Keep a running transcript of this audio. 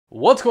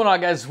What's going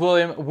on, guys? It's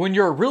William. When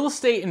you're a real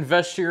estate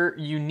investor,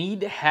 you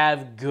need to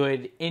have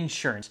good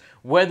insurance.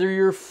 Whether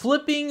you're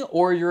flipping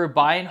or you're a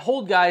buy and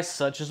hold guy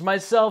such as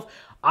myself,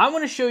 I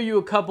want to show you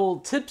a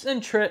couple tips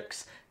and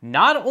tricks,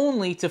 not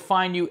only to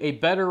find you a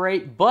better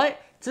rate, but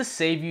to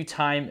save you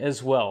time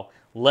as well.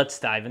 Let's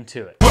dive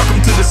into it.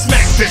 Welcome to the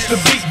smack fest, the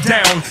beat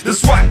down. The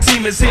SWAT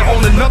team is here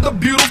on another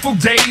beautiful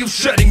day of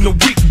shutting the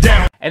week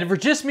down. And if we're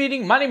just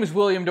meeting, my name is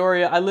William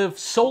Dauria. I live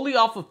solely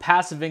off of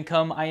passive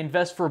income. I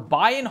invest for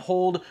buy and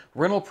hold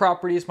rental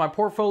properties. My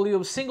portfolio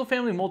is single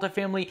family,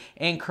 multifamily,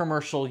 and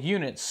commercial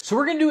units. So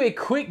we're gonna do a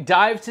quick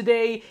dive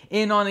today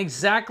in on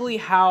exactly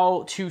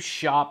how to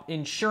shop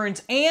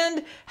insurance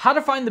and how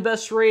to find the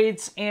best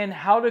rates and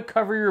how to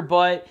cover your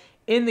butt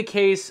in the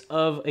case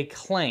of a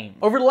claim.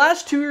 Over the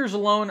last 2 years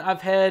alone,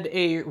 I've had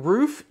a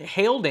roof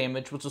hail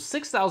damage, which was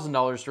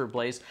 $6,000 to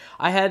replace.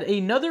 I had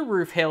another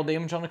roof hail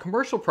damage on a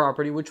commercial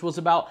property, which was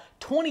about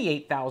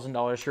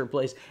 $28,000 to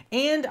replace.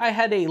 And I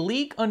had a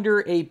leak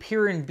under a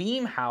pier and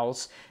beam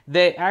house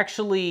that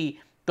actually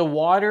the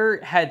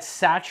water had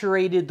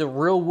saturated the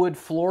real wood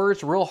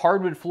floors, real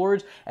hardwood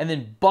floors, and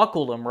then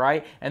buckled them,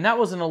 right? And that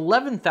was an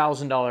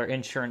 $11,000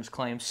 insurance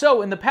claim.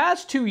 So in the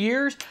past 2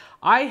 years,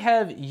 I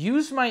have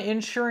used my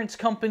insurance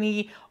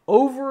company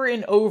over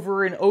and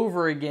over and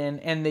over again,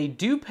 and they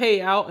do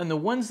pay out, and the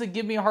ones that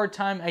give me a hard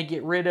time, I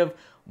get rid of.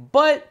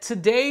 But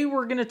today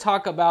we're going to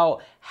talk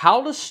about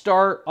how to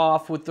start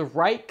off with the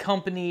right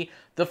company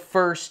the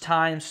first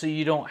time so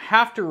you don't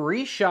have to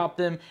reshop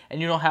them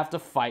and you don't have to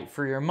fight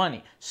for your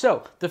money.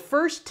 So the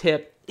first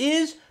tip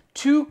is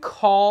to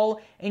call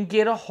and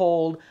get a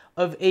hold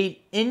of an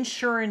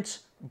insurance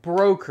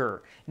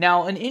broker.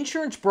 Now, an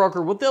insurance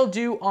broker, what they'll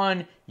do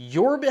on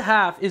your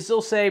behalf is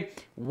they'll say,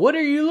 "What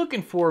are you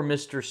looking for,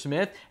 Mr.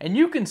 Smith?" And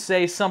you can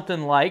say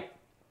something like,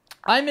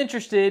 "I'm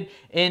interested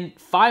in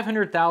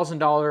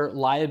 $500,000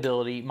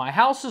 liability. My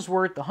house is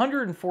worth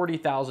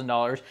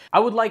 $140,000.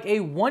 I would like a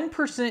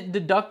 1%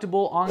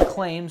 deductible on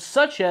claims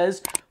such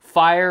as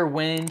fire,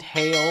 wind,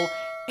 hail,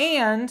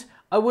 and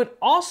I would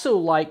also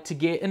like to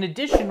get an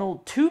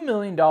additional $2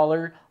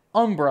 million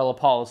umbrella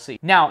policy."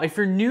 Now, if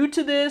you're new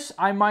to this,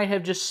 I might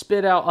have just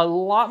spit out a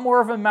lot more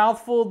of a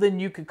mouthful than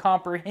you could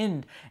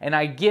comprehend. And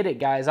I get it,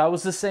 guys. I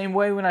was the same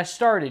way when I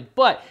started.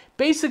 But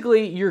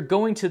basically, you're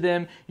going to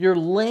them, you're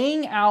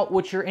laying out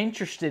what you're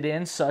interested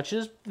in, such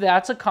as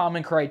that's a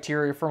common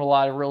criteria for a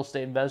lot of real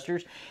estate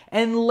investors,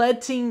 and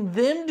letting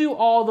them do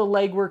all the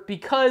legwork,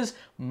 because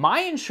my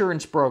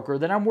insurance broker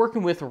that I'm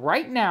working with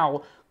right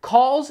now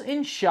calls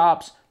and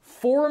shops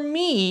for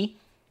me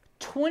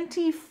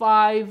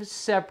 25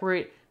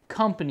 separate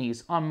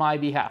companies on my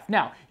behalf.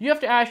 Now, you have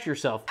to ask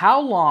yourself,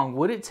 how long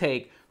would it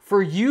take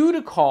for you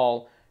to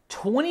call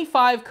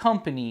 25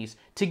 companies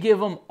to give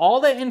them all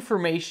that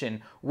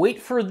information,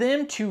 wait for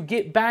them to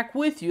get back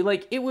with you?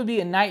 Like, it would be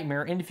a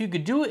nightmare. And if you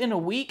could do it in a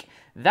week,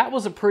 that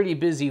was a pretty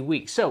busy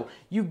week. So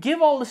you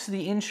give all this to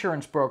the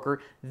insurance broker.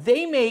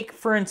 They make,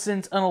 for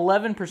instance, an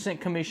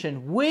 11%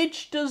 commission,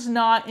 which does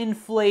not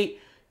inflate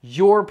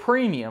your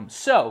premium.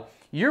 So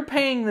you're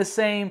paying the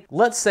same,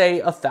 let's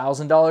say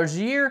 $1,000 a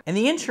year, and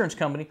the insurance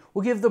company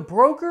will give the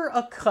broker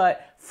a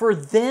cut for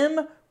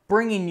them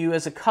bringing you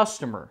as a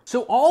customer.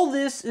 So all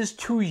this is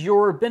to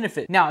your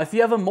benefit. Now, if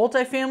you have a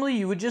multifamily,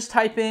 you would just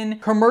type in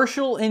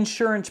commercial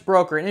insurance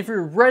broker. And if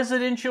you're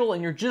residential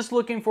and you're just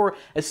looking for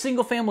a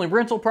single family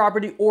rental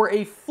property or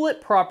a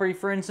flip property,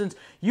 for instance,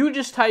 you would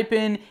just type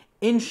in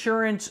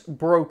insurance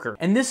broker.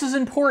 And this is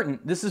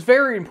important. This is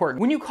very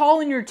important. When you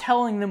call and you're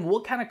telling them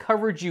what kind of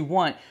coverage you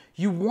want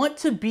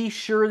to be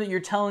sure that you're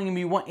telling them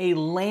you want a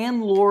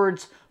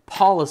landlord's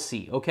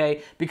policy,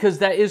 okay? Because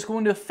that is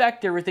going to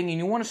affect everything, and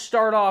you want to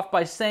start off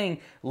by saying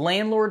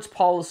landlord's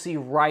policy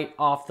right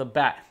off the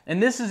bat.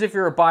 And this is if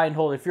you're a buy and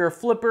hold. If you're a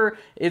flipper,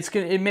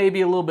 it may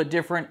be a little bit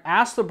different.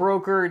 Ask the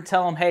broker and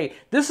tell them, "Hey,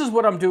 this is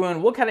what I'm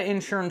doing. What kind of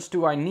insurance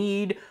do I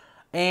need?"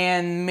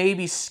 And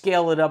maybe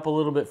scale it up a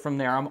little bit from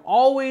there. I'm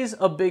always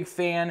a big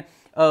fan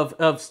of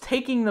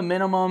taking the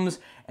minimums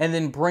and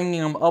then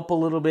bringing them up a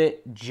little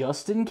bit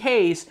just in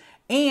case,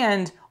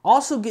 and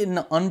also getting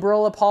an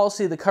umbrella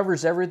policy that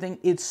covers everything.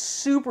 It's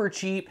super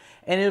cheap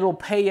and it'll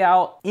pay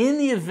out in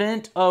the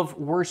event of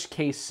worst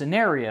case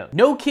scenario.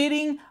 No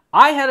kidding.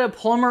 I had a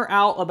plumber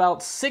out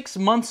about 6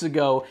 months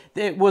ago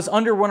that was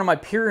under one of my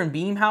pier and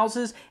beam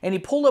houses, and he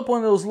pulled up one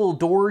of those little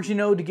doors, you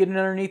know, to get in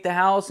underneath the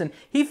house, and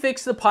he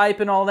fixed the pipe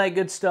and all that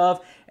good stuff,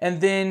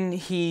 and then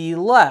he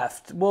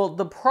left. Well,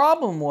 the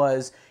problem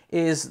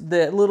is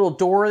the little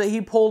door that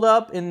he pulled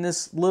up in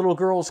this little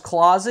girl's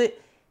closet,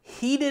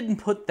 he didn't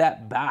put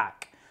that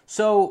back.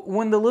 So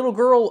when the little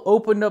girl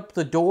opened up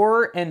the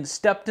door and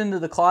stepped into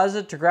the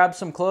closet to grab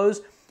some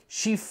clothes,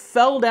 she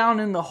fell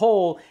down in the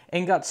hole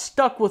and got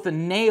stuck with a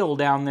nail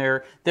down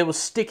there that was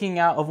sticking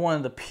out of one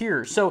of the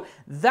piers. So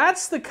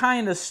that's the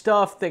kind of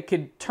stuff that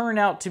could turn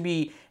out to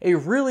be a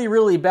really,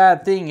 really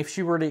bad thing if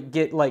she were to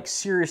get like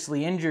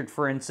seriously injured,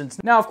 for instance.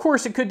 Now, of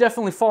course, it could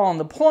definitely fall on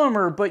the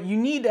plumber, but you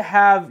need to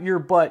have your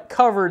butt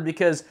covered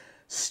because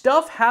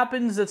stuff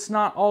happens that's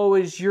not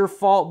always your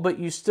fault, but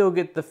you still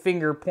get the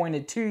finger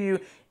pointed to you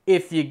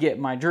if you get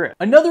my drift.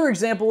 Another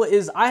example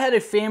is I had a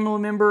family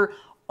member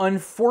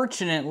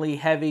unfortunately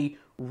have a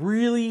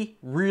really,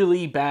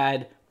 really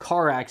bad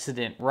car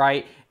accident,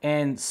 right?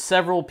 And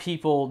several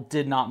people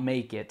did not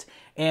make it.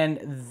 And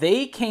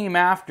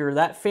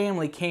that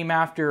family came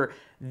after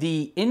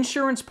the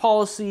insurance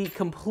policy,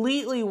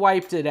 completely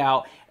wiped it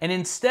out. And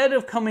instead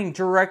of coming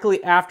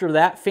directly after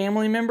that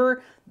family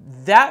member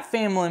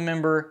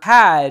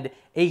had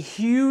a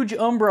huge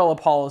umbrella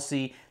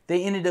policy.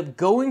 They ended up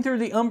going through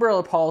the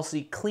umbrella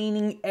policy,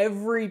 cleaning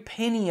every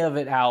penny of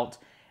it out,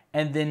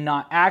 and then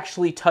not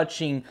actually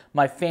touching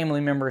my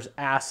family member's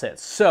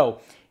assets.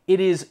 So it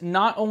is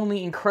not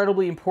only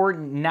incredibly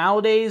important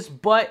nowadays,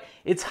 but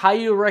it's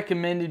highly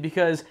recommended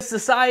because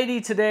society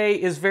today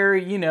is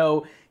very,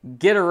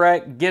 get a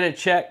wreck, get a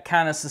check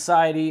kind of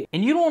society.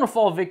 And you don't want to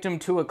fall victim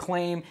to a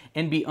claim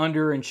and be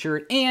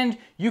underinsured. And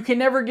you can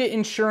never get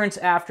insurance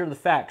after the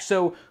fact.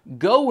 So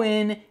go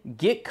in,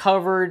 get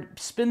covered,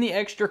 spend the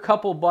extra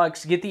couple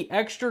bucks, get the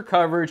extra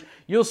coverage.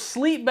 You'll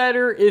sleep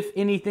better if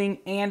anything,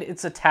 and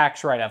it's a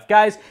tax write-off.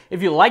 Guys,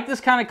 if you like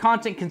this kind of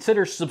content,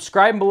 consider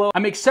subscribing below. I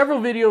make several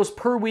videos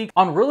per week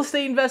on real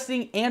estate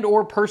investing and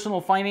or personal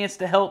finance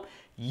to help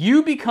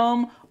you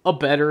become a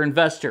better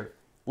investor.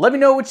 Let me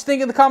know what you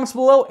think in the comments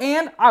below,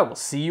 and I will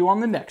see you on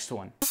the next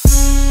one.